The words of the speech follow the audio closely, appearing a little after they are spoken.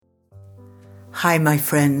Hi, my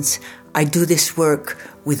friends. I do this work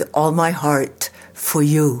with all my heart for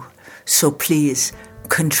you. So please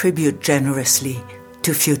contribute generously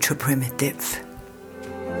to Future Primitive.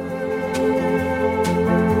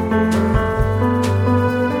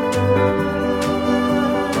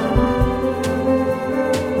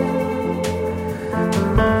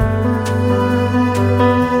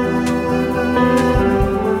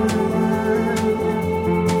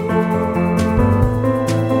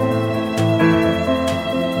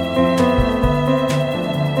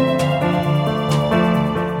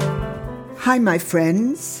 Hi, my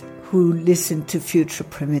friends who listen to Future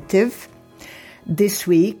Primitive. This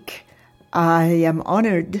week, I am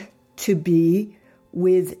honored to be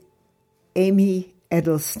with Amy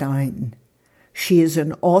Edelstein. She is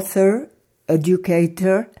an author,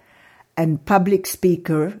 educator, and public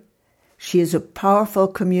speaker. She is a powerful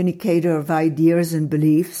communicator of ideas and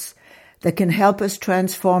beliefs that can help us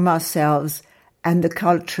transform ourselves and the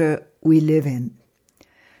culture we live in.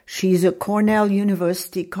 She's a Cornell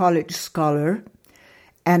University College scholar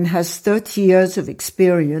and has 30 years of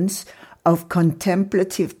experience of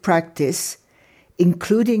contemplative practice,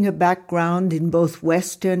 including a background in both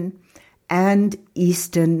Western and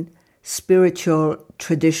Eastern spiritual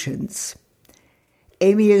traditions.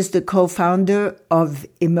 Amy is the co-founder of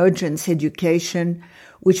Emergence Education,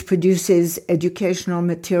 which produces educational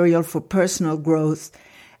material for personal growth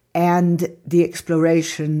and the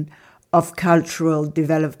exploration of cultural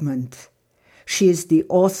development. She is the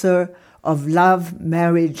author of Love,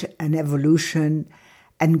 Marriage, and Evolution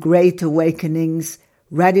and Great Awakenings,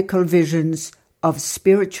 Radical Visions of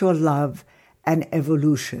Spiritual Love and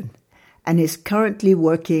Evolution, and is currently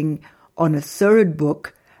working on a third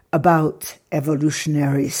book about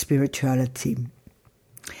evolutionary spirituality.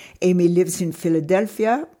 Amy lives in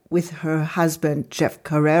Philadelphia with her husband, Jeff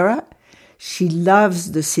Carrera. She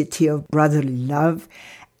loves the city of brotherly love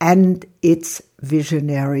and its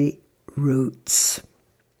visionary roots.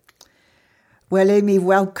 Well, Amy,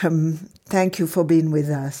 welcome. Thank you for being with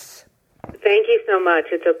us. Thank you so much.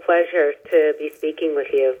 It's a pleasure to be speaking with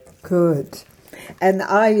you. Good. And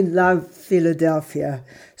I love Philadelphia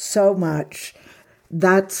so much.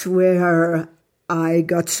 That's where I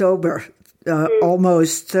got sober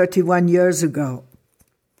almost 31 years ago.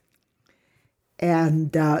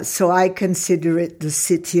 And so I consider it the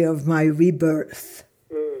city of my rebirth.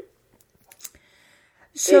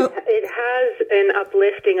 So it has an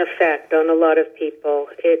uplifting effect on a lot of people.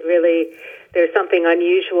 There's something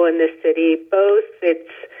unusual in this city, both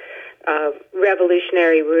its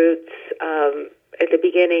revolutionary roots at the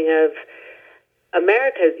beginning of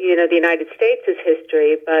America's, the United States'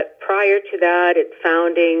 history, but prior to that, its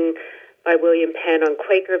founding by William Penn on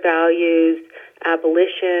Quaker values,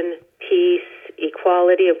 abolition, peace,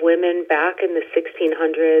 equality of women back in the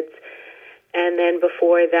 1600s. And then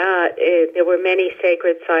before that, there were many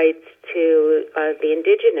sacred sites to the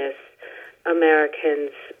indigenous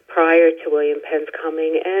Americans prior to William Penn's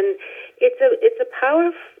coming, and it's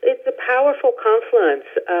a powerful confluence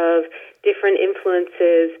of different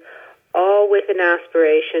influences, all with an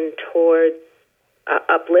aspiration towards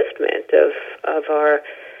upliftment of our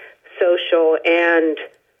social and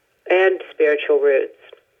spiritual roots.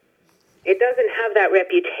 It doesn't have that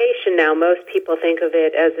reputation now. Most people think of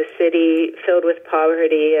it as a city filled with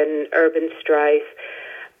poverty and urban strife,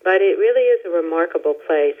 but it really is a remarkable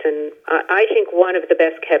place, and I think one of the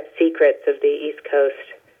best-kept secrets of the East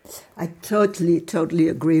Coast. I totally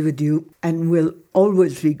agree with you, and will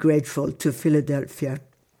always be grateful to Philadelphia.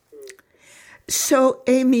 So,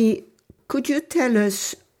 Amy, could you tell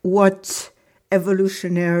us what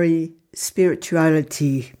evolutionary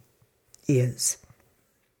spirituality is?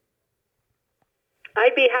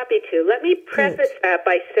 I'd be happy to. Let me preface that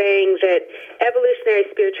by saying that evolutionary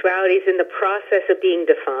spirituality is in the process of being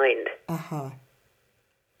defined.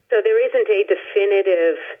 So there isn't a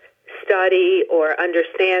definitive study or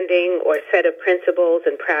understanding or set of principles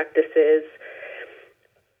and practices.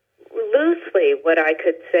 Loosely, what I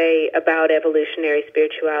could say about evolutionary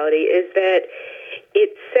spirituality is that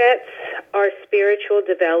it sets our spiritual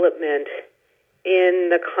development in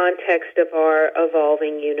the context of our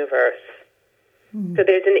evolving universe. So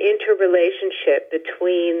there's an interrelationship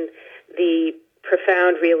between the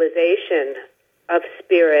profound realization of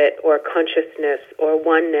spirit or consciousness or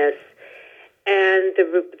oneness and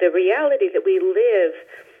the reality that we live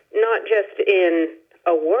not just in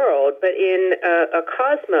a world, but in a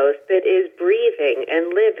cosmos that is breathing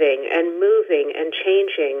and living and moving and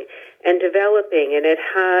changing and developing. And it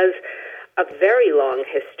has a very long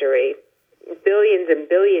history, billions and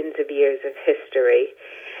billions of years of history.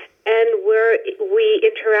 And we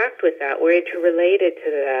interact with that. We're interrelated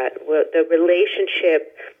to that. The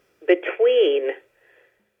relationship between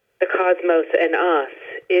the cosmos and us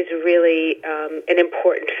is really an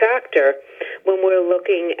important factor when we're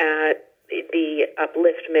looking at the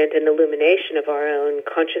upliftment and illumination of our own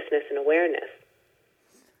consciousness and awareness.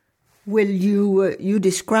 Well, you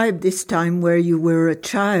described this time where you were a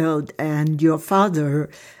child and your father,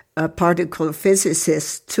 a particle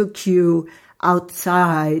physicist, took you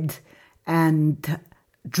outside and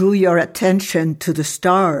drew your attention to the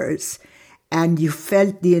stars, and you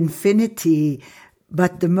felt the infinity.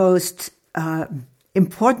 But the most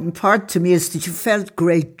important part to me is that you felt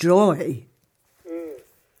great joy.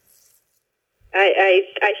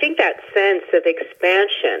 I think that sense of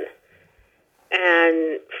expansion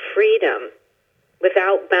and freedom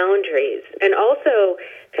without boundaries, and also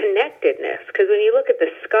connectedness, because when you look at the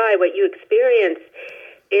sky, what you experience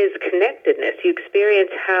is connectedness. You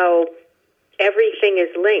experience how everything is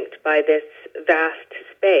linked by this vast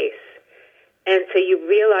space. And so you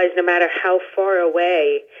realize no matter how far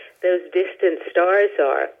away those distant stars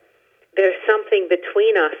are, there's something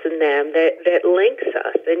between us and them that links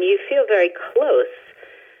us. And you feel very close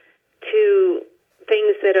to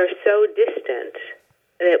things that are so distant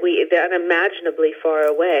they're unimaginably far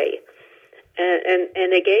away. And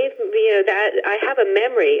it gave me, that I have a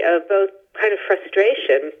memory of both kind of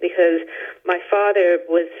frustration, because my father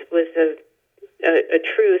was a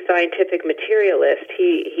true scientific materialist.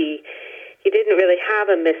 He didn't really have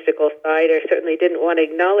a mystical side, or certainly didn't want to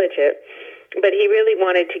acknowledge it, but he really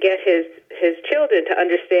wanted to get his children to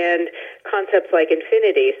understand concepts like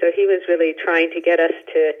infinity. So he was really trying to get us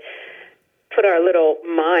to put our little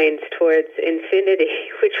minds towards infinity,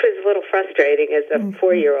 which was a little frustrating as a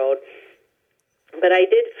 4-year-old. But I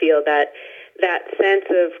did feel that sense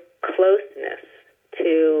of closeness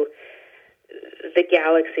to the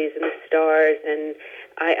galaxies and the stars, and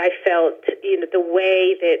I felt, the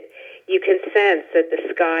way that you can sense that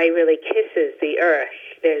the sky really kisses the earth.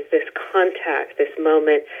 There's this contact, this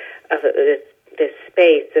moment of this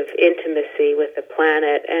space of intimacy with the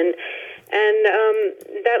planet, and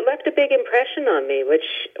that left a big impression on me,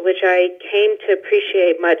 which I came to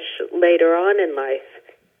appreciate much later on in life.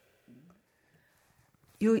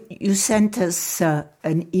 You sent us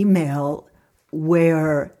an email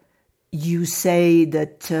where you say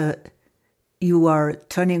that you are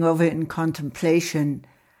turning over in contemplation.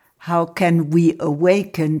 How can we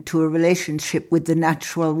awaken to a relationship with the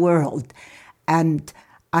natural world? And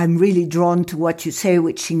I'm really drawn to what you say,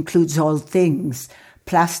 which includes all things: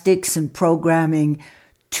 plastics and programming,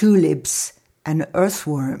 tulips and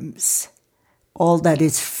earthworms, all that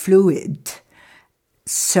is fluid.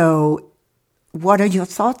 So what are your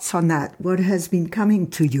thoughts on that? What has been coming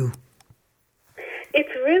to you?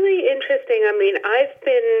 It's really interesting. I mean, I've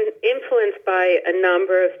been influenced by a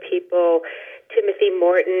number of people. Timothy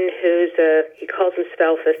Morton, he calls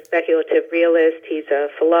himself a speculative realist. He's a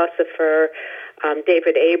philosopher.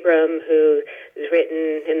 David Abram, who has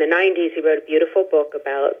written in the 90s, he wrote a beautiful book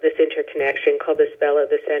about this interconnection called The Spell of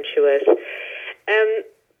the Sensuous.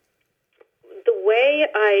 The way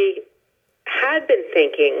I had been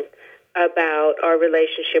thinking about our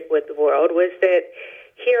relationship with the world was that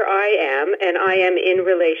here I am, and I am in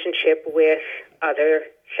relationship with other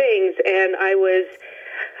things, and I was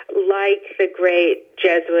like the great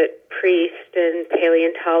Jesuit priest and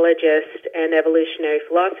paleontologist and evolutionary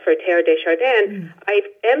philosopher Teilhard de Chardin.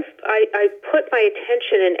 I put my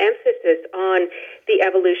attention and emphasis on the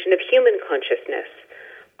evolution of human consciousness,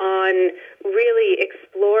 on really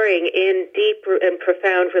exploring in deep and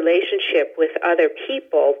profound relationship with other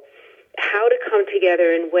people how to come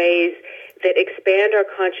together in ways that expand our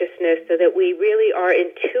consciousness so that we really are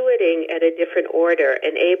intuiting at a different order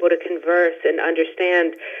and able to converse and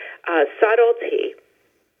understand subtlety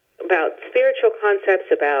about spiritual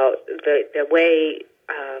concepts, about the way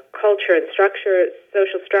culture and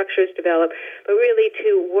social structures develop, but really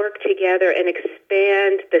to work together and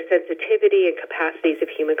expand the sensitivity and capacities of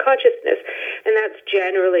human consciousness. And that's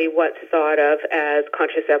generally what's thought of as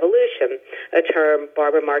conscious evolution, a term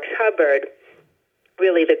Barbara Marx Hubbard,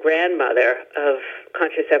 really the grandmother of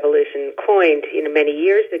conscious evolution, coined many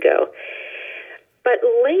years ago. But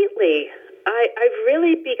lately, I've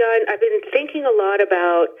been thinking a lot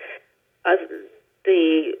about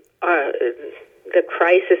the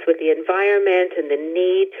crisis with the environment and the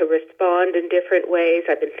need to respond in different ways.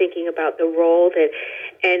 I've been thinking about the role that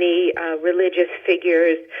any religious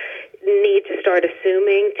figures need to start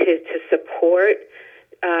assuming to support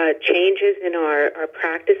changes in our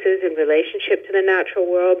practices in relationship to the natural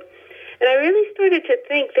world. And I really started to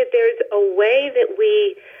think that there's a way that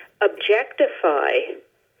we objectify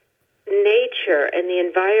nature and the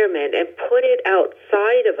environment and put it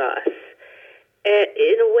outside of us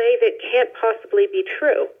in a way that can't possibly be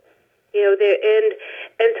true.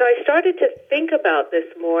 And so I started to think about this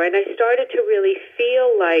more, and I started to really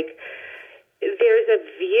feel like there's a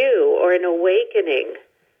view or an awakening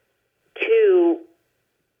to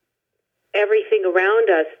everything around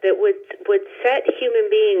us that would set human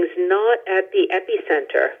beings not at the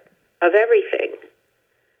epicenter of everything.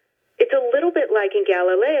 It's a little bit like in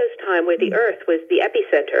Galileo's time where the Earth was the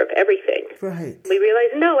epicenter of everything. Right. We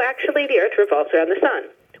realized, no, actually the Earth revolves around the sun.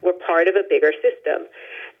 We're part of a bigger system.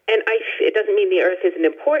 And it doesn't mean the Earth isn't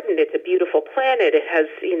important. It's a beautiful planet. It has,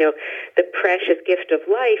 the precious gift of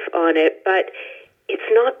life on it, but it's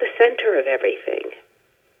not the center of everything.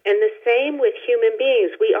 And the same with human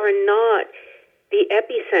beings. We are not the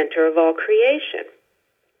epicenter of all creation.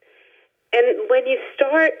 And when you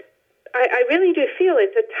start, I really do feel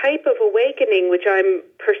it's a type of awakening which I'm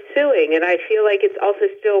pursuing, and I feel like it's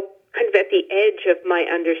also still kind of at the edge of my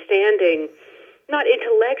understanding, not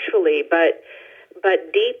intellectually, but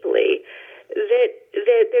deeply, that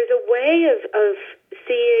there's a way of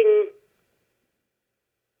seeing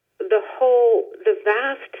the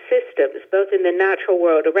vast systems, both in the natural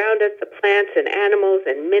world around us, the plants and animals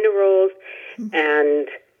and minerals,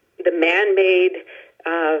 and the man-made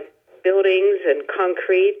buildings and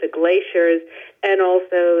concrete, the glaciers, and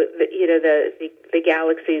also the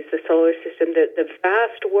galaxies, the solar system, the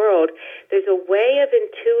vast world. There's a way of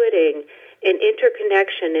intuiting an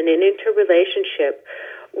interconnection and an interrelationship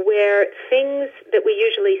where things that we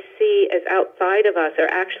usually see as outside of us are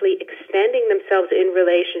actually extending themselves in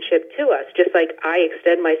relationship to us, just like I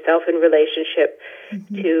extend myself in relationship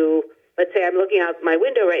to, let's say I'm looking out my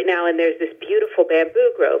window right now and there's this beautiful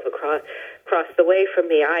bamboo grove across the way from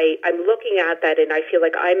me. I'm looking at that and I feel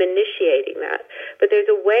like I'm initiating that. But there's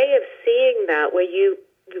a way of seeing that where you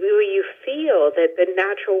feel that the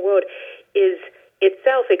natural world is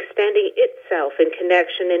itself extending itself in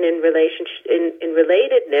connection and in relationship, in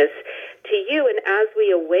relatedness to you. And as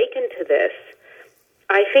we awaken to this,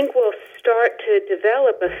 I think we'll start to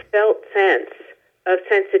develop a felt sense of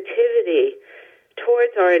sensitivity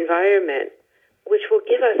towards our environment, which will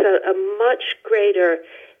give us a much greater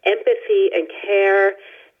empathy and care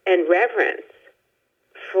and reverence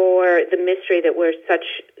for the mystery that we're such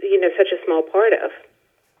a small part of.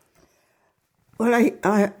 Well,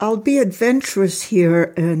 I'll be adventurous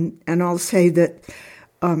here, and I'll say that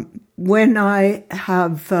when I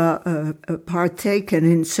have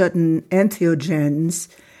partaken in certain entheogens,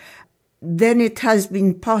 then it has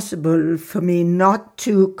been possible for me not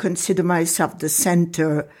to consider myself the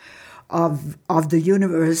center of the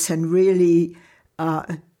universe and really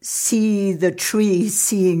see the tree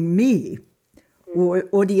seeing me,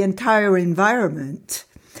 or the entire environment,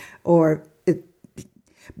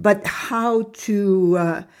 but how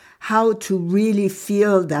to really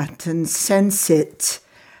feel that and sense it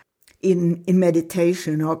in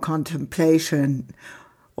meditation or contemplation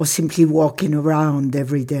or simply walking around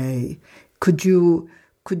every day. Could you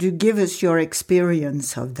give us your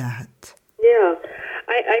experience of that? Yeah,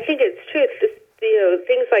 I think it's true.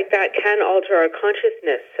 Things like that can alter our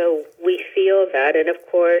consciousness, so we feel that. And of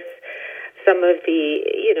course, some of the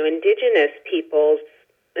indigenous peoples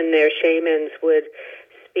and their shamans would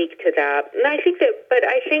speak to that. And I think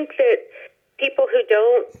that people who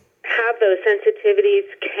don't have those sensitivities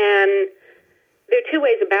there are two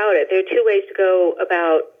ways about it. There are two ways to go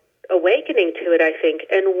about awakening to it, I think.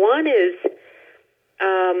 And one is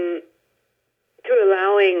through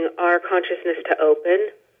allowing our consciousness to open,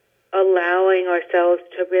 allowing ourselves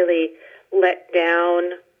to really let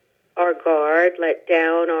down our guard, let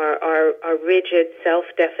down our rigid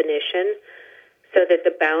self-definition, so that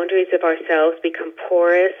the boundaries of ourselves become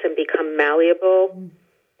porous and become malleable.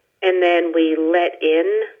 And then we invite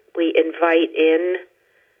in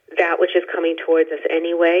that which is coming towards us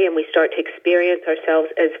anyway, and we start to experience ourselves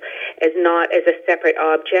as not as a separate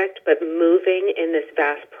object, but moving in this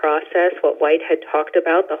vast process, what Whitehead talked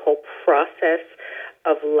about, the whole process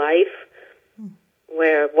of life,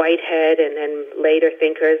 where Whitehead and then later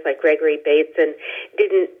thinkers like Gregory Bateson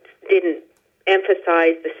didn't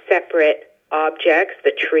emphasize the separate objects,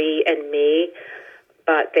 the tree and me,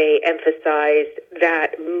 but they emphasized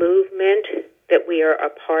that movement that we are a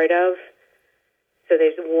part of. So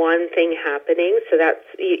there's one thing happening. So that's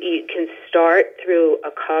you can start through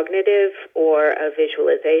a cognitive or a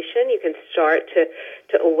visualization. You can start to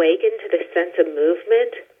awaken to this sense of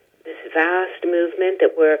movement, this vast movement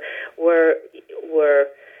that we're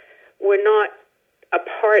not a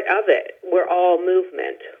part of it. We're all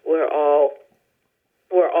movement. We're all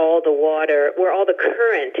we're all the water, we're all the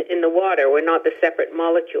current in the water. We're not the separate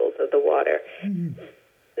molecules of the water. Mm-hmm.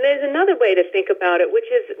 There's another way to think about it,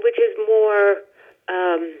 which is more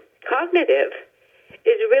cognitive,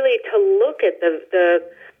 is really to look at the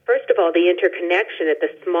first of all, the interconnection at the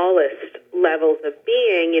smallest levels of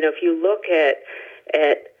being. You know, if you look at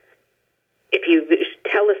if you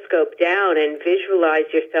telescope down and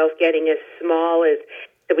visualize yourself getting as small as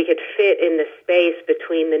that we could fit in the space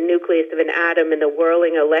between the nucleus of an atom and the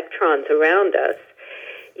whirling electrons around us,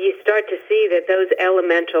 you start to see that those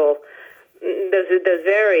elemental, those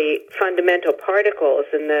very fundamental particles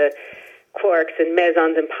and the quarks and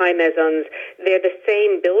mesons and pi mesons, they're the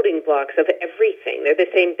same building blocks of everything. They're the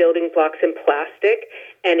same building blocks in plastic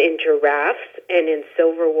and in giraffes and in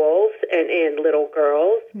silver wolves and in little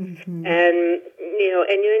girls. Mm-hmm. And, you know,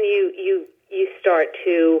 and then you start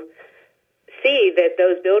to see that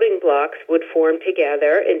those building blocks would form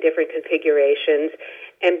together in different configurations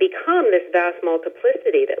and become this vast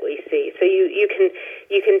multiplicity that we see. So you can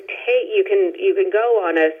go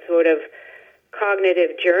on a sort of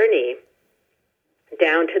cognitive journey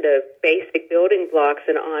down to the basic building blocks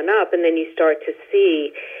and on up, and then you start to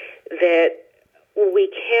see that we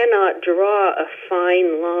cannot draw a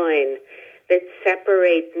fine line that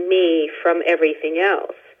separates me from everything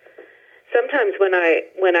else. Sometimes when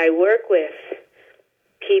I work with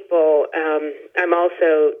people, I'm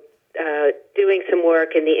also doing some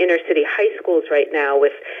work in the inner city high schools right now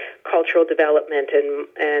with cultural development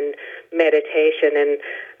and meditation, and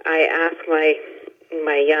I ask my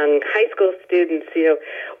young high school students, you know,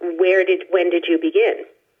 when did you begin?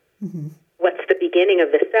 Mm-hmm. What's the beginning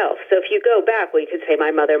of the self? So if you go back, well, you could say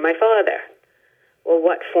my mother, my father. Well,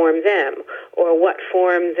 what formed them? Or what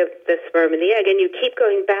formed the sperm and the egg? And you keep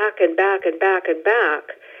going back and back and back and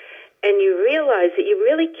back, and you realize that you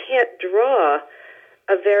really can't draw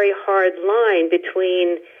a very hard line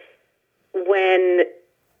between when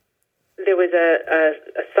there was a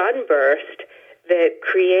sunburst that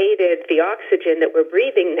created the oxygen that we're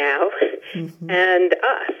breathing now, mm-hmm. and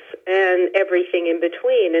us, and everything in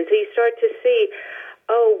between. And so you start to see,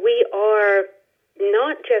 oh, we are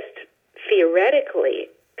not just theoretically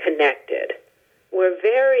connected. We're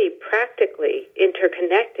very practically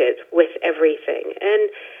interconnected with everything.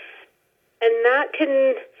 And that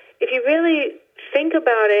can, if you really think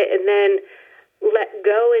about it and then let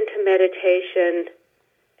go into meditation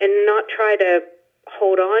and not try to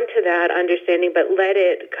hold on to that understanding, but let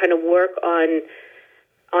it kind of work on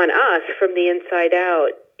us from the inside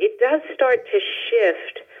out, it does start to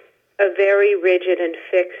shift a very rigid and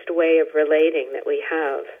fixed way of relating that we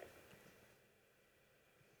have.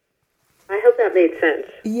 I hope that made sense.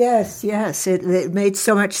 Yes. It made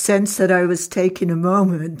so much sense that I was taking a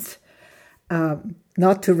moment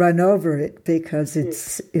not to run over it, because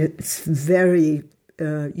it's very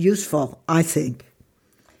useful, I think.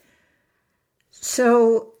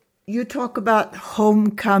 So you talk about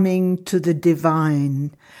homecoming to the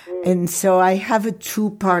divine. And so I have a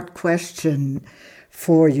two-part question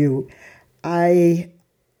for you. I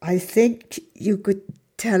think you could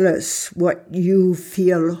tell us what you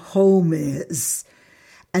feel home is.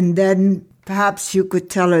 And then perhaps you could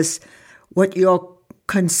tell us what your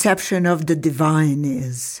conception of the divine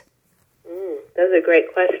is. Those are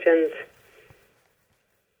great questions.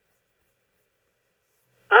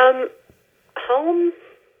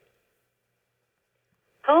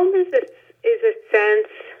 Home is a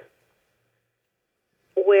sense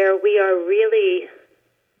where we are really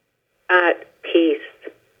at peace.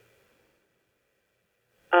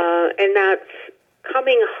 And that's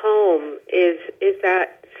coming home is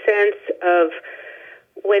that sense of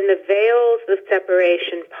when the veils of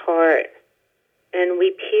separation part and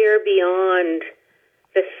we peer beyond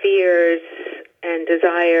the fears and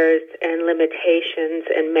desires and limitations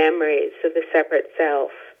and memories of the separate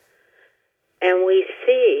self. And we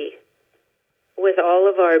see with all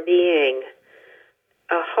of our being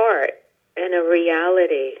a heart and a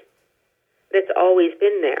reality that's always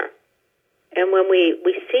been there. And when we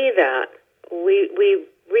see that, we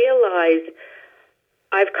realize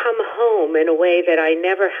I've come home in a way that I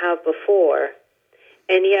never have before,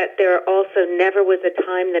 and yet there also never was a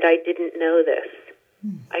time that I didn't know this.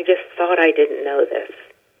 I just thought I didn't know this.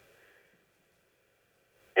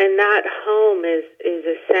 And that home is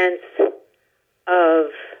a sense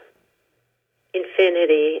of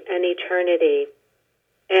infinity and eternity,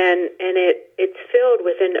 and it's filled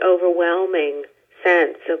with an overwhelming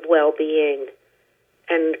sense of well-being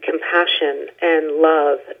and compassion and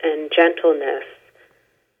love and gentleness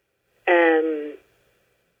and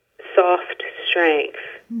soft strength,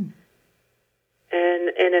 and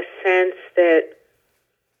in a sense that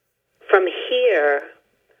from here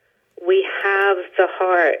we have the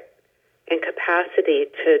heart and capacity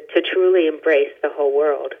to truly embrace the whole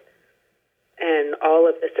world and all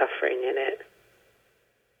of the suffering in it.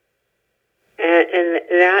 And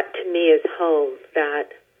that to me is home,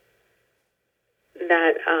 that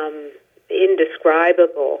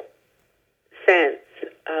indescribable sense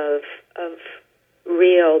of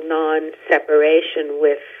real non-separation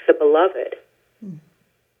with the beloved.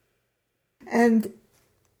 And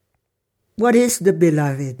what is the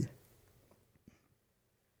beloved?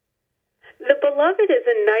 The beloved is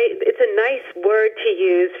a nice word to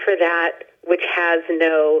use for that which has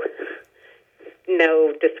no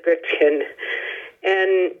description.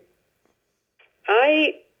 And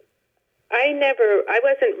I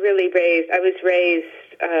wasn't really raised. I was raised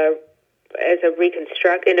as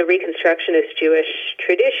in a Reconstructionist Jewish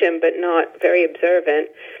tradition, but not very observant.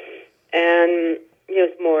 And it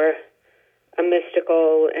was more a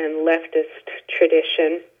mystical and leftist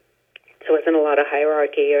tradition. So it wasn't a lot of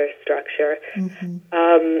hierarchy or structure. Mm-hmm.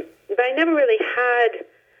 But I never really had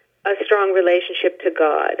a strong relationship to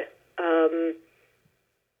God.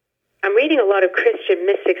 I'm reading a lot of Christian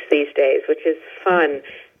mystics these days, which is fun.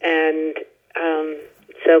 And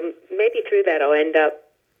so maybe through that I'll end up,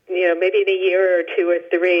 maybe in a year or two or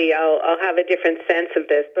three, I'll have a different sense of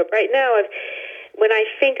this. But right now, when I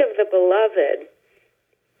think of the beloved,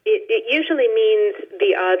 it usually means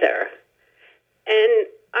the other. And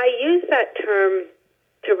I use that term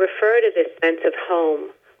to refer to this sense of home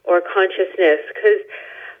or consciousness because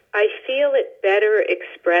I feel it better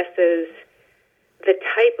expresses the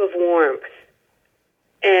type of warmth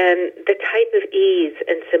and the type of ease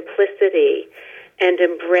and simplicity and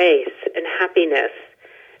embrace and happiness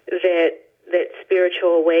that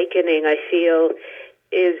spiritual awakening, I feel,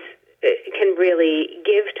 can really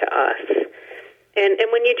give to us. And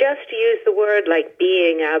when you just use the word like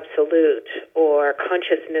being absolute or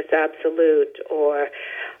consciousness absolute or,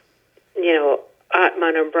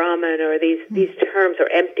 Atman or Brahman or these terms or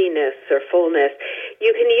emptiness or fullness,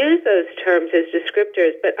 you can use those terms as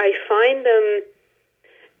descriptors, but I find them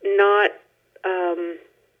not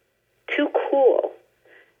too cool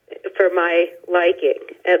for my liking,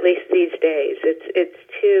 at least these days. It's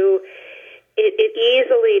too, it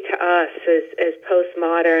easily to us as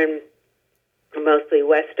postmodern, mostly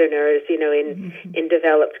Westerners, in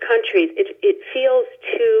developed countries, it feels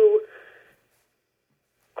too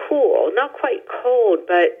cool, not quite cold,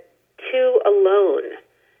 but too alone.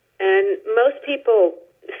 And most people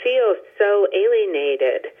feel so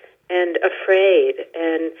alienated and afraid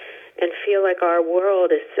and feel like our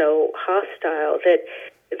world is so hostile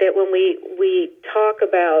that when we talk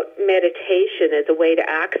about meditation as a way to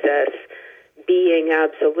access being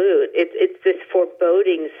absolute, it's this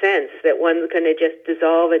foreboding sense that one's going to just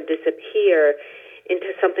dissolve and disappear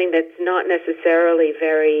into something that's not necessarily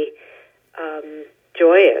very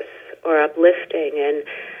joyous or uplifting.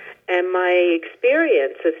 And my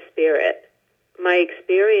experience of spirit, my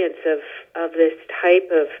experience of this type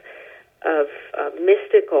of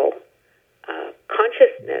mystical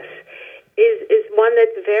consciousness is one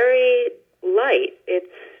that's very light.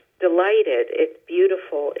 It's delighted. It's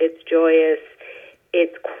beautiful. It's joyous.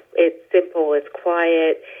 It's simple. It's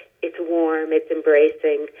quiet. It's warm. It's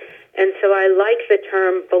embracing. And so I like the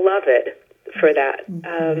term beloved for that.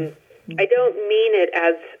 I don't mean it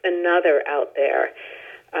as another out there.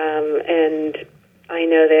 And I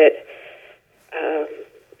know that,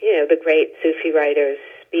 the great Sufi writers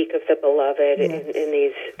speak of the beloved in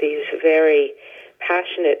these very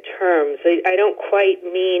passionate terms. I don't quite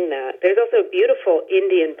mean that. There's also a beautiful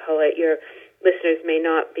Indian poet. Your listeners may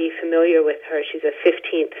not be familiar with her. She's a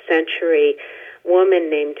 15th century woman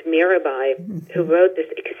named Mirabai who wrote this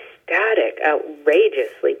ecstatic,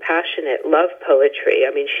 outrageously passionate love poetry.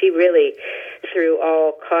 I mean, she really threw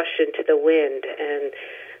all caution to the wind and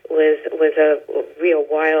was a real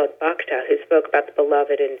wild bhakta who spoke about the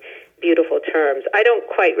beloved in beautiful terms. I don't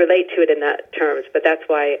quite relate to it in that terms, but that's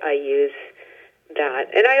why I use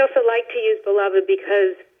that. And I also like to use beloved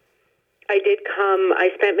because I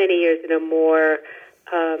spent many years in a more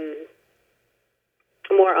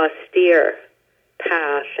austere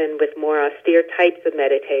path and with more austere types of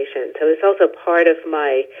meditation. So it's also part of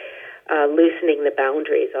my loosening the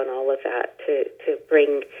boundaries on all of that to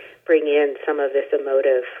bring in some of this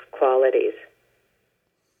emotive qualities.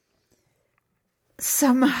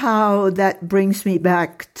 Somehow that brings me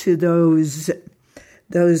back to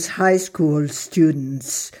those high school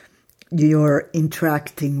students you're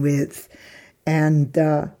interacting with. And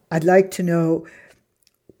I'd like to know,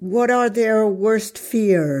 what are their worst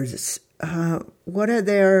fears? What are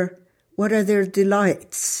their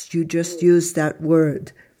delights? You just used that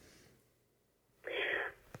word.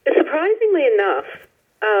 interestingly enough,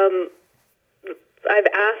 I've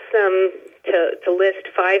asked them to list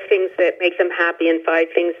 5 things that make them happy and 5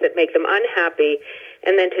 things that make them unhappy,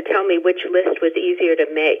 and then to tell me which list was easier to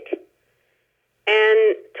make.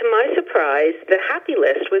 And to my surprise, the happy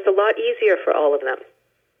list was a lot easier for all of them.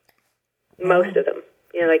 Most of them,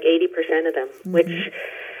 like 80% of them, which,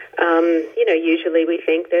 usually we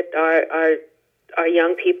think that our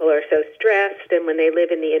young people are so stressed, and when they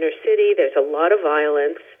live in the inner city, there's a lot of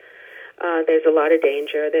violence, there's a lot of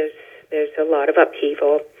danger, there's a lot of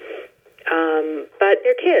upheaval. But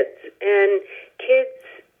they're kids, and kids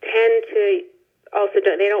tend to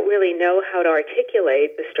they don't really know how to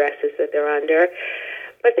articulate the stresses that they're under,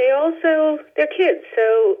 but they're kids,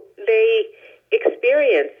 so they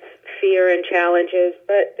experience fear and challenges,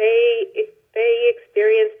 but they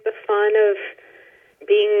experience the fun of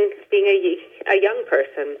being a young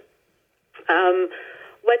person.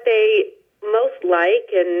 What they most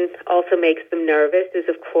like and also makes them nervous is,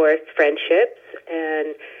 of course, friendships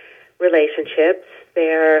and relationships.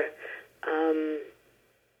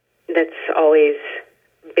 That's always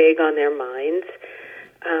big on their minds.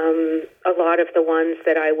 A lot of the ones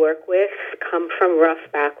that I work with come from rough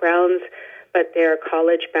backgrounds, but they're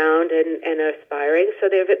college-bound and aspiring. So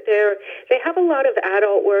they have a lot of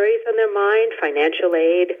adult worries on their mind: financial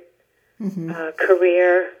aid,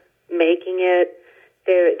 career, making it.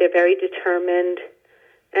 They're very determined,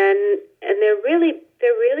 and they're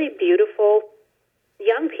really beautiful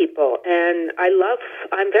young people. And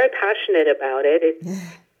I'm very passionate about it.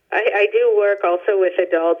 I do work also with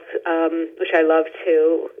adults, which I love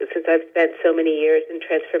too. Since I've spent so many years in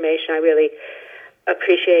transformation, I really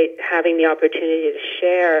appreciate having the opportunity to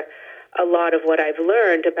share a lot of what I've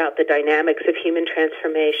learned about the dynamics of human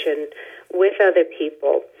transformation with other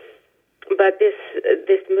people. But this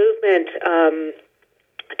movement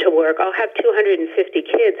to work, I'll have 250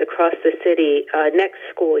 kids across the city next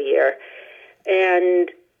school year,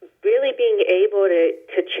 and really being able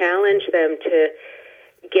to challenge them to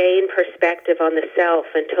gain perspective on the self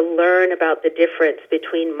and to learn about the difference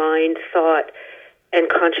between mind, thought, and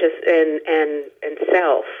conscious and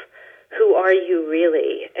self. Who are you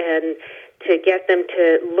really? And to get them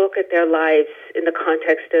to look at their lives in the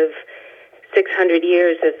context of 600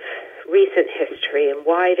 years of recent history and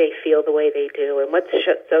why they feel the way they do and what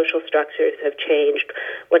social structures have changed,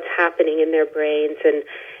 what's happening in their brains, and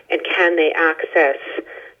can they access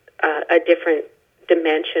a different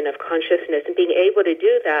dimension of consciousness, and being able to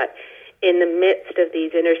do that in the midst of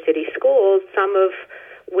these inner city schools, some of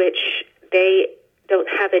which they don't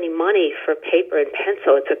have any money for paper and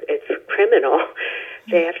pencil. It's criminal.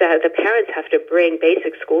 The parents have to bring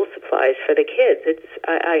basic school supplies for the kids.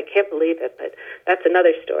 I can't believe it, but that's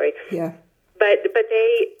another story. Yeah. But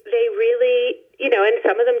they really, and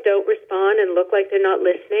some of them don't respond and look like they're not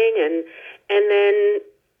listening, and then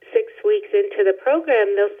 6 weeks into the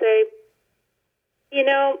program, they'll say,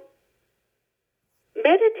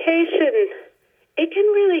 meditation, it can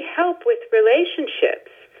really help with relationships.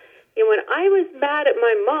 When I was mad at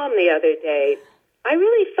my mom the other day, I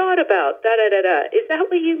really thought about da-da-da-da. Is that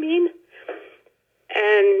what you mean?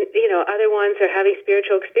 And, other ones are having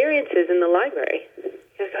spiritual experiences in the library.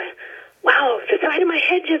 It's like, wow, the side of my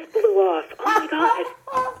head just blew off. Oh, my God.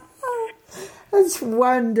 That's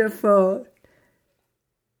wonderful.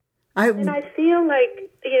 And I feel like,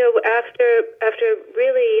 after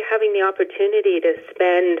really having the opportunity to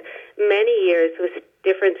spend many years with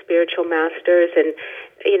different spiritual masters and,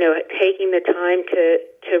 taking the time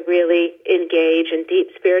to really engage in deep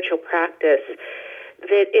spiritual practice,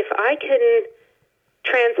 that if I can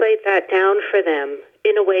translate that down for them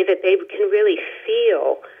in a way that they can really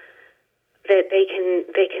feel that they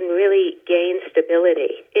can really gain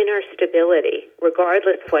stability, inner stability,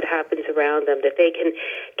 regardless of what happens around them, that they can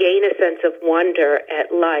gain a sense of wonder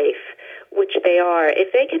at life, which they are.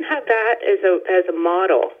 If they can have that as a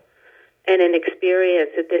model and an experience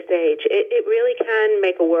at this age, it really can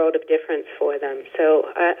make a world of difference for them.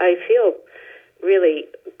 So I feel really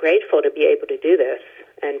grateful to be able to do this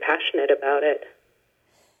and passionate about it.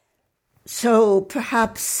 So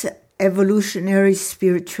perhaps evolutionary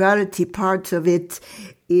spirituality, part of it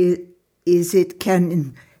is it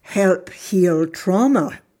can help heal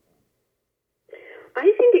trauma.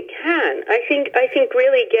 I think it can. I think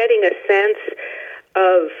really getting a sense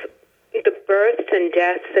of the births and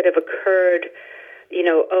deaths that have occurred,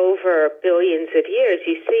 over billions of years.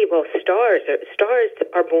 You see, stars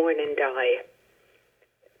are born and die.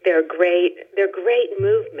 They're great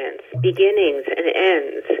movements, beginnings and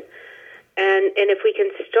ends. And if we can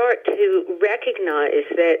start to recognize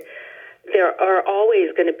that there are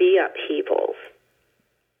always going to be upheavals,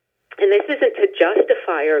 And this isn't to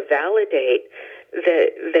justify or validate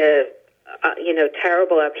the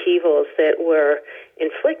terrible upheavals that we're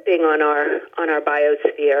inflicting on our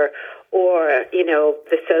biosphere, or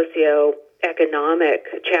the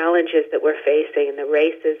socioeconomic challenges that we're facing, and the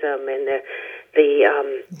racism and the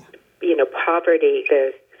poverty,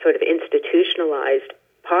 the sort of institutionalized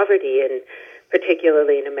poverty, and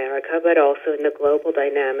particularly in America, but also in the global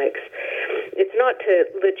dynamics. It's not to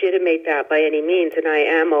legitimate that by any means, and I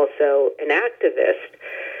am also an activist,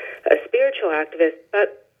 a spiritual activist,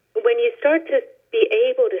 but when you start to be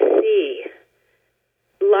able to see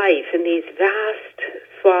life in these vast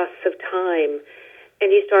swaths of time,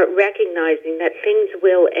 and you start recognizing that things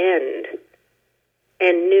will end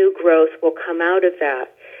and new growth will come out of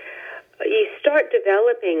that, you start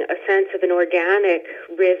developing a sense of an organic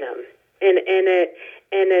rhythm and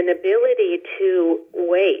an ability to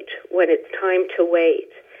wait when it's time to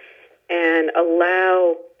wait, and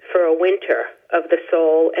allow for a winter of the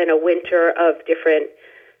soul and a winter of different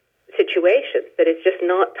situations, that it's just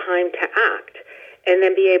not time to act, and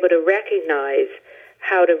then be able to recognize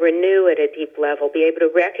how to renew at a deep level, be able to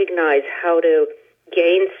recognize how to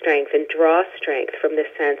gain strength and draw strength from the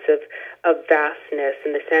sense of vastness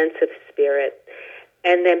and the sense of spirit,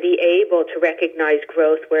 and then be able to recognize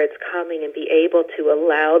growth where it's coming, and be able to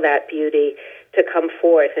allow that beauty to come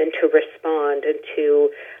forth and to respond and to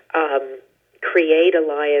create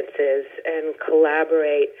alliances and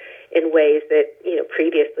collaborate in ways that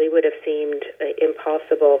previously would have seemed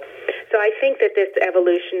impossible. So I think that this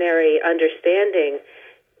evolutionary understanding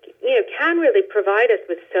can really provide us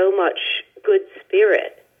with so much good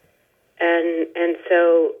spirit, and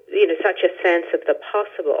so such a sense of the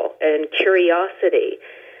possible and curiosity.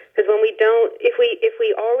 Because when we don't, if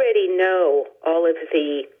we already know all of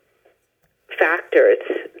the factors,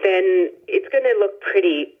 then it's going to look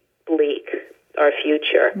pretty bleak, our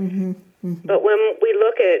future. Mm-hmm. Mm-hmm. But when we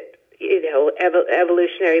look at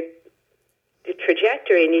evolutionary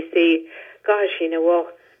trajectory, and you see, gosh,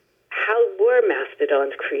 how were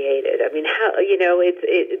mastodons created? I mean, how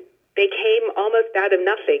they came almost out of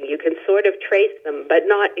nothing. You can sort of trace them, but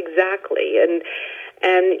not exactly. And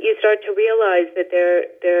you start to realize that there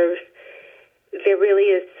really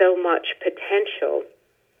is so much potential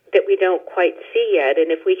that we don't quite see yet.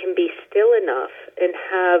 And if we can be still enough and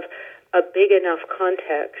have a big enough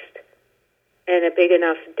context and a big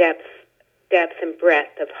enough depth and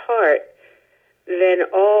breadth of heart, then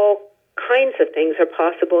all kinds of things are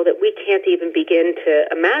possible that we can't even begin to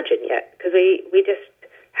imagine yet, because we just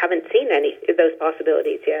haven't seen any of those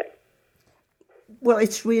possibilities yet. Well,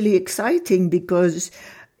 it's really exciting because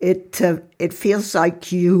it feels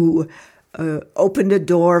like you open the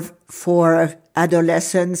door for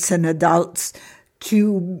adolescents and adults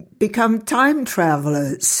to become time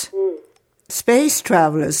travelers, space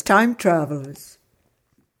travelers, time travelers.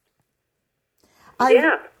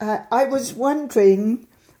 I was wondering,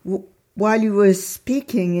 while you were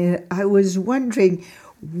speaking, I was wondering,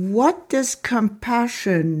 what does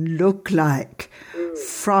compassion look like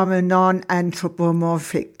from a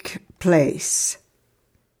non-anthropomorphic place?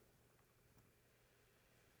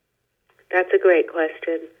 That's a great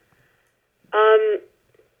question.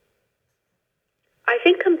 I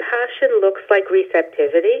think compassion looks like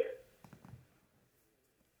receptivity.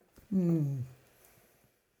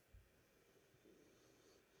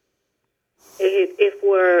 If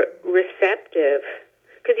we're receptive,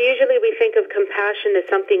 because usually we think of compassion as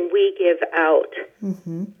something we give out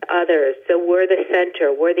to others. So we're the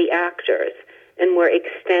center, we're the actors, and we're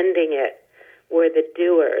extending it. We're the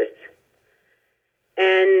doers.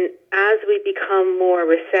 And as we become more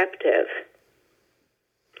receptive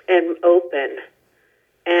and open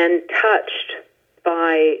and touched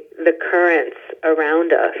by the currents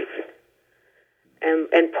around us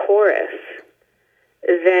and porous,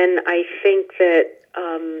 then I think that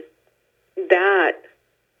that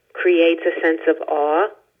creates a sense of awe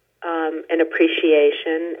and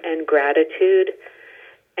appreciation and gratitude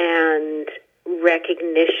and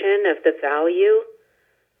recognition of the value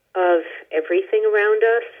of everything around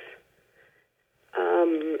us.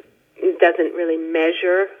 It doesn't really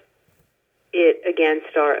measure it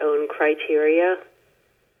against our own criteria.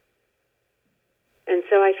 And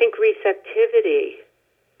so I think receptivity,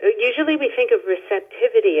 usually we think of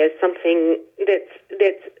receptivity as something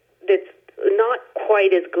that's not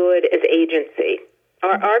quite as good as agency.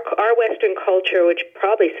 Our Western culture, which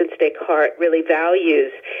probably since Descartes really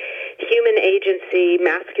values human agency,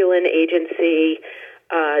 masculine agency,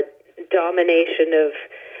 domination of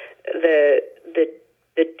the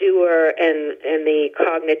doer and the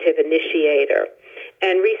cognitive initiator.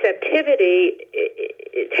 And receptivity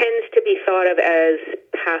it tends to be thought of as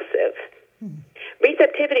passive.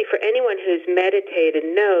 Receptivity, for anyone who's meditated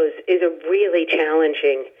knows, is a really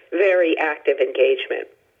challenging, very active engagement.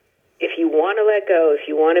 If you want to let go, if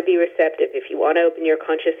you want to be receptive, if you want to open your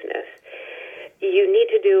consciousness, you need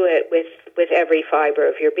to do it with every fiber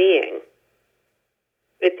of your being.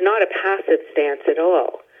 It's not a passive stance at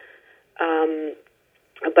all,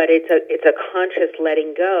 but it's a conscious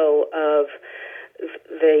letting go of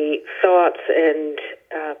the thoughts and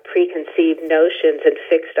preconceived notions and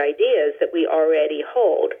fixed ideas that we already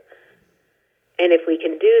hold. And if we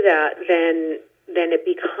can do that, then it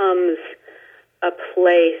becomes a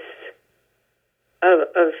place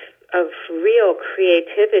of real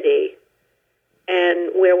creativity,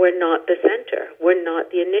 and where we're not the center, we're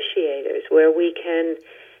not the initiators, where we can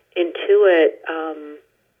intuit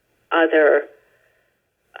other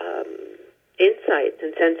insights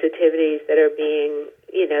and sensitivities that are being,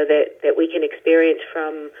 that we can experience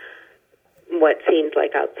from what seems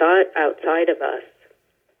like outside of us.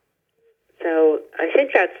 So I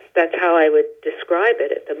think that's how I would describe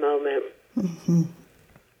it at the moment. Mm-hmm.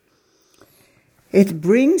 It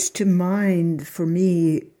brings to mind for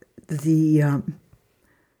me the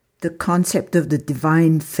concept of the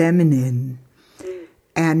divine feminine,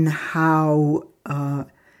 and how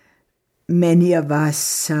many of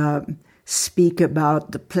us speak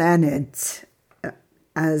about the planet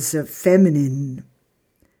as a feminine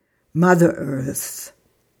Mother Earth.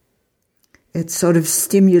 It sort of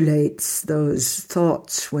stimulates those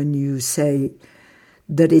thoughts when you say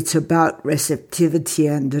that it's about receptivity,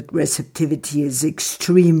 and that receptivity is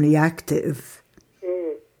extremely active.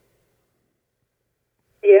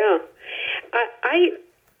 Yeah.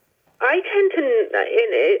 I tend to,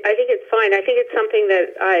 and I think it's fine. I think it's something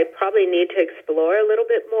that I probably need to explore a little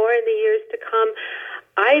bit more in the years to come.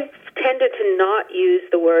 I've tended to not use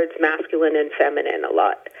the words masculine and feminine a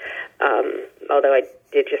lot, although I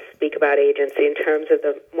did just speak about agency in terms of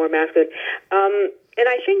the more masculine. And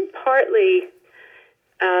I think partly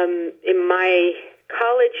in my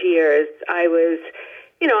college years, I was,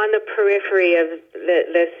 on the periphery of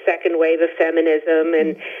the second wave of feminism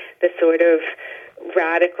and the sort of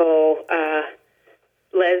radical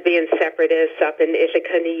lesbian separatists up in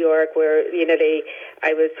Ithaca, New York, where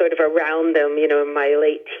I was sort of around them, in my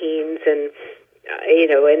late teens, and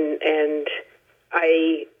and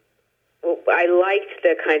I liked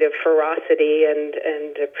the kind of ferocity and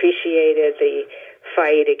appreciated the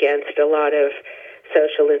fight against a lot of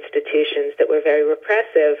social institutions that were very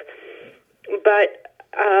repressive, but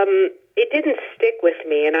it didn't stick with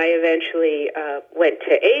me, and I eventually went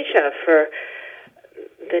to Asia for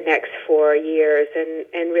the next 4 years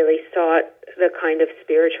and really sought the kind of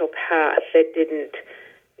spiritual path that didn't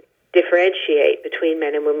differentiate between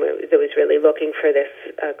men and women, that was really looking for this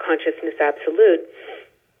consciousness absolute.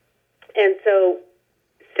 And so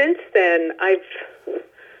since then, I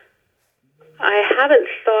haven't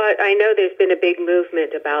thought, I know there's been a big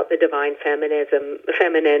movement about the divine feminine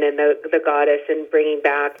and the goddess, and bringing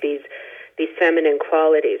back these feminine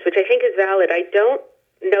qualities, which I think is valid. I don't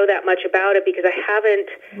know that much about it because I haven't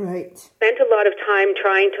spent a lot of time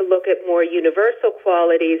trying to look at more universal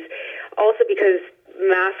qualities, also because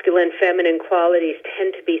masculine, feminine qualities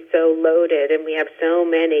tend to be so loaded, and we have so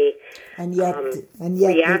many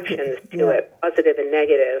reactions to it, positive and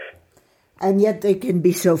negative. And yet they can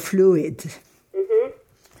be so fluid. Mm-hmm.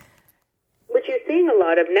 Which you're seeing a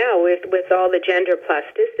lot of now with all the gender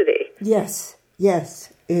plasticity. Yes,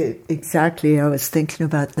 exactly. I was thinking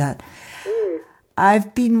about that.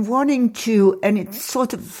 I've been wanting to, and it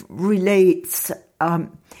sort of relates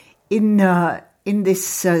in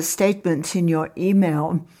this statement in your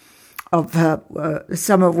email of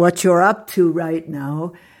some of what you're up to right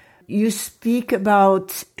now. You speak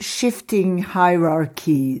about shifting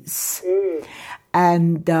hierarchies,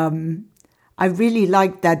 and I really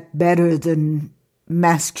like that better than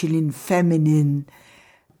masculine, feminine.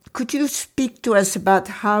 Could you speak to us about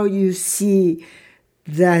how you see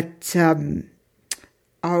that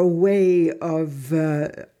our way of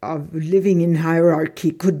living in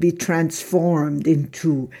hierarchy could be transformed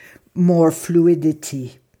into more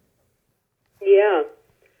fluidity? Yeah.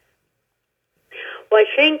 Well, I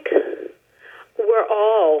think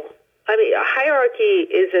hierarchy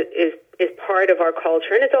is part of our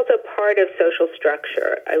culture, and it's also part of social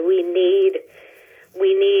structure. We need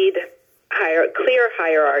clear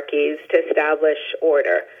hierarchies to establish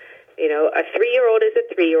order. A 3-year-old is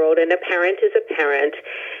a 3-year-old, and a parent is a parent,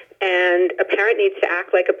 and a parent needs to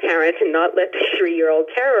act like a parent and not let the 3-year-old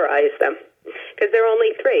terrorize them, because they're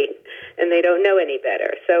only 3 and they don't know any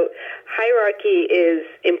better. So hierarchy is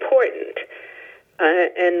important,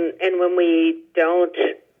 and when we don't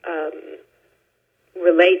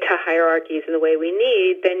relate to hierarchies in the way we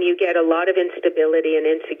need, then you get a lot of instability and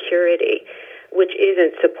insecurity, which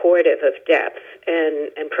isn't supportive of depth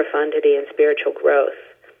and profundity and spiritual growth.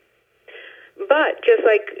 But just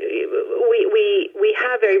like we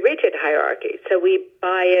have very rigid hierarchies, so we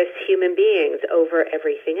bias human beings over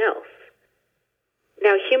everything else.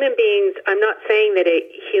 Now, human beings, I'm not saying that a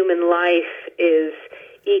human life is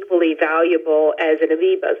equally valuable as an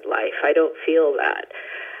amoeba's life. I don't feel that.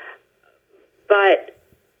 But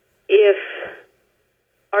if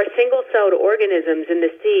our single-celled organisms in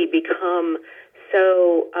the sea become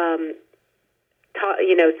so,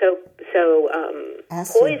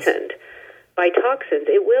 poisoned by toxins,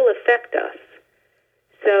 it will affect us.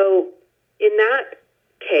 So in that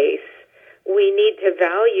case, we need to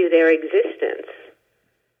value their existence,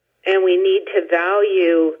 and we need to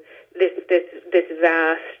value this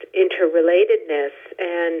vast interrelatedness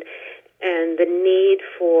and the need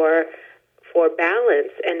for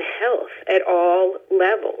balance and health at all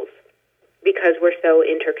levels, because we're so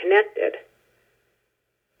interconnected.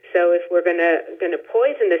 So if we're going to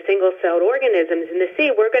poison the single-celled organisms in the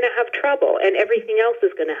sea, we're going to have trouble, and everything else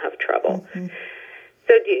is going to have trouble. Mm-hmm.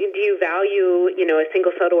 So do you value, a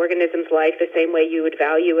single-celled organism's life the same way you would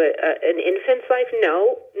value an infant's life?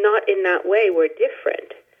 No, not in that way. We're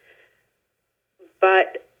different.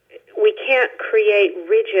 But we can't create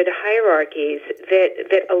rigid hierarchies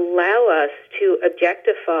that allow us to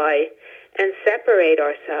objectify and separate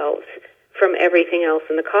ourselves from everything else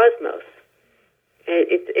in the cosmos. I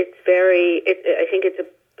think it's a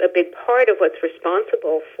big part of what's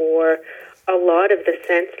responsible for a lot of the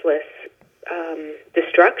senseless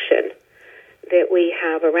destruction that we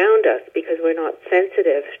have around us, because we're not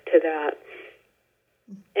sensitive to that.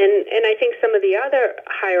 And I think some of the other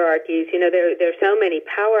hierarchies, there are so many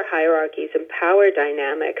power hierarchies and power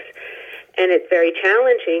dynamics, and it's very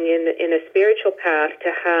challenging in a spiritual path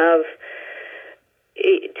to have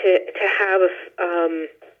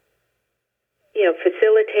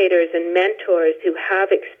facilitators and mentors who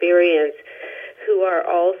have experience, who are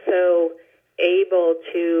also able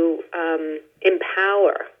to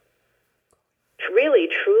really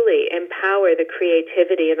truly empower the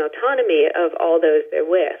creativity and autonomy of all those they're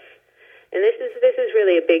with. And this is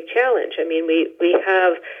really a big challenge. I mean, we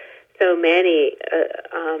have so many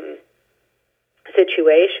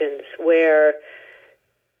situations where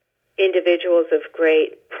individuals of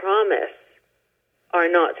great promise are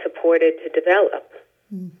not supported to develop.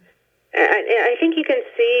 Mm. I think you can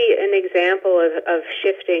see an example of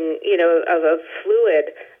shifting, of a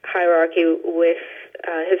fluid hierarchy with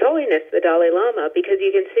His Holiness, the Dalai Lama, because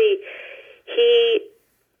you can see he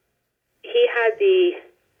had the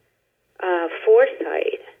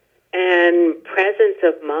foresight and presence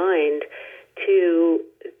of mind to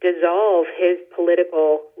dissolve his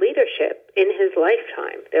political leadership in his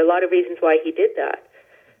lifetime. There are a lot of reasons why he did that,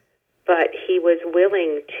 but he was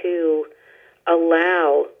willing to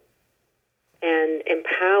allow and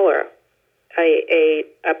empower a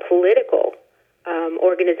political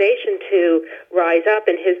organization to rise up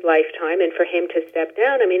in his lifetime, and for him to step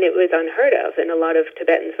down. I mean, it was unheard of, and a lot of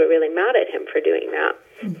Tibetans were really mad at him for doing that.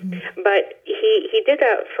 Mm-hmm. But he did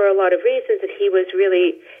that for a lot of reasons, and he was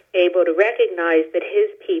really able to recognize that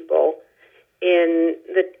his people in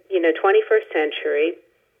the 21st century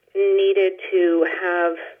needed to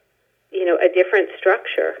have a different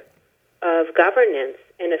structure of governance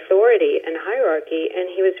and authority and hierarchy, and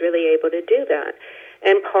he was really able to do that.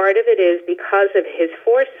 And part of it is because of his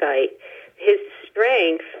foresight, his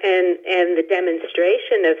strength, and the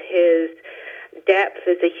demonstration of his depth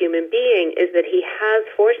as a human being is that he has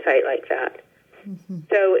foresight like that. Mm-hmm.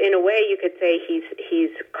 So in a way, you could say he's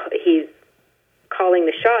calling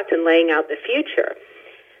the shots and laying out the future.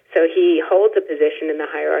 So he holds a position in the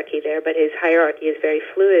hierarchy there, but his hierarchy is very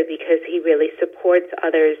fluid because he really supports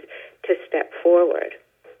others to step forward.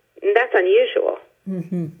 And that's unusual.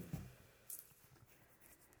 Mm-hmm.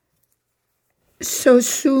 So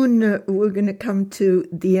soon we're going to come to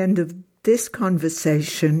the end of this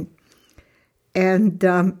conversation, and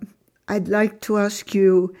I'd like to ask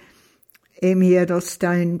you, Amy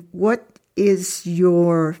Edelstein, what is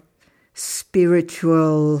your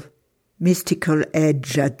spiritual, mystical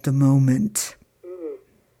edge at the moment?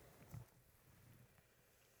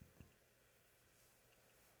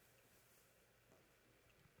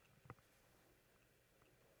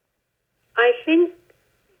 I think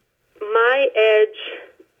my edge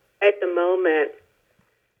at the moment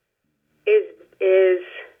is,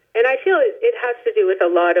 and I feel it has to do with a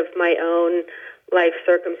lot of my own life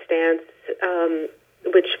circumstance,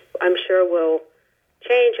 which I'm sure will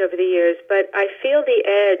change over the years, but I feel the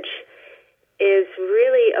edge is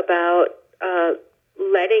really about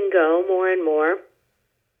letting go more and more,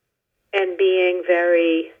 and being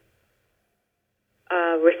very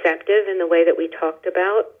receptive in the way that we talked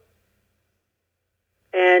about,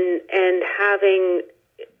 and having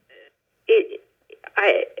it,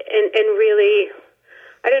 and really,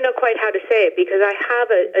 I don't know quite how to say it, because I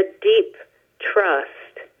have a deep trust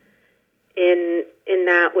in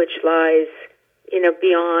that which lies,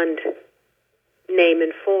 beyond name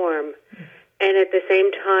and form. And at the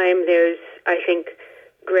same time, there's, I think,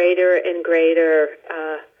 greater and greater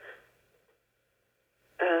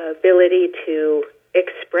ability to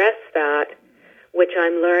express that, which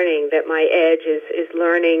I'm learning, that my edge is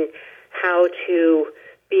learning how to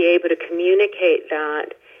be able to communicate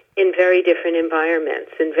that in very different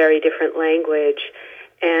environments, in very different language,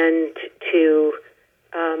 and to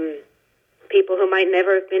people who might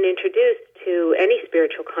never have been introduced to any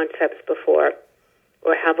spiritual concepts before,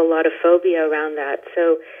 or have a lot of phobia around that.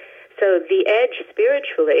 So the edge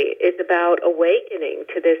spiritually is about awakening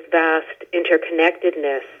to this vast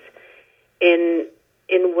interconnectedness in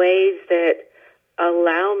ways that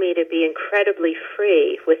allow me to be incredibly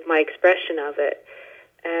free with my expression of it,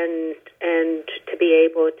 and to be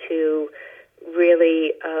able to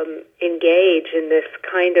really engage in this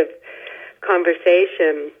kind of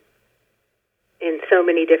conversation in so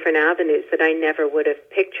many different avenues that I never would have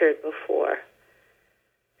pictured before.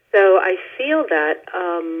 So I feel that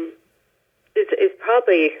is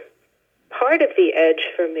probably part of the edge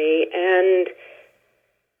for me, and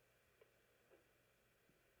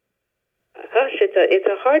gosh, it's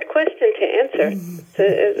a hard question to answer. So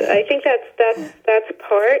I think that's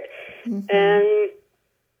part, and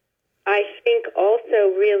I think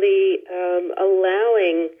also really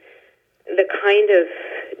allowing the kind of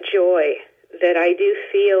joy that I do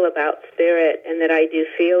feel about spirit and that I do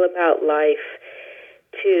feel about life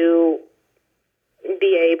to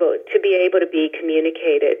be able to be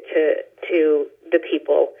communicated to the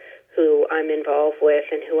people who I'm involved with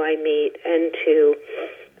and who I meet, and to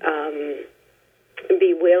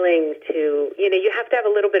be willing to, you have to have a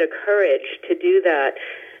little bit of courage to do that,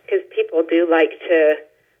 because people do like to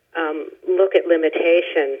look at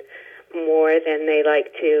limitation more than they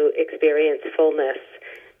like to experience fullness.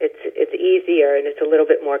 It's easier and it's a little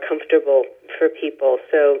bit more comfortable for people.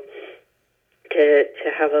 So to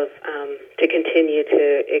have to continue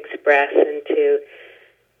to express and to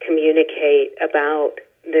communicate about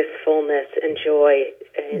this fullness and joy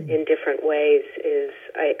in different ways is,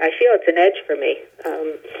 I feel it's an edge for me.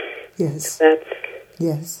 Yes.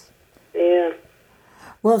 Yes. Yeah.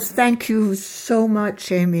 Well, thank you so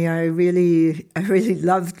much, Amy. I really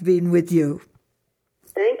loved being with you.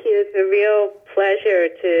 Thank you. It's a real pleasure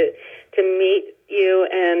to meet you,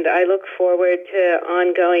 and I look forward to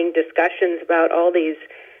ongoing discussions about all these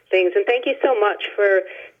things. And thank you so much for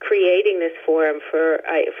creating this forum for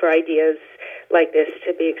ideas like this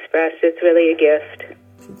to be expressed. It's really a gift.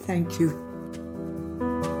 Thank you.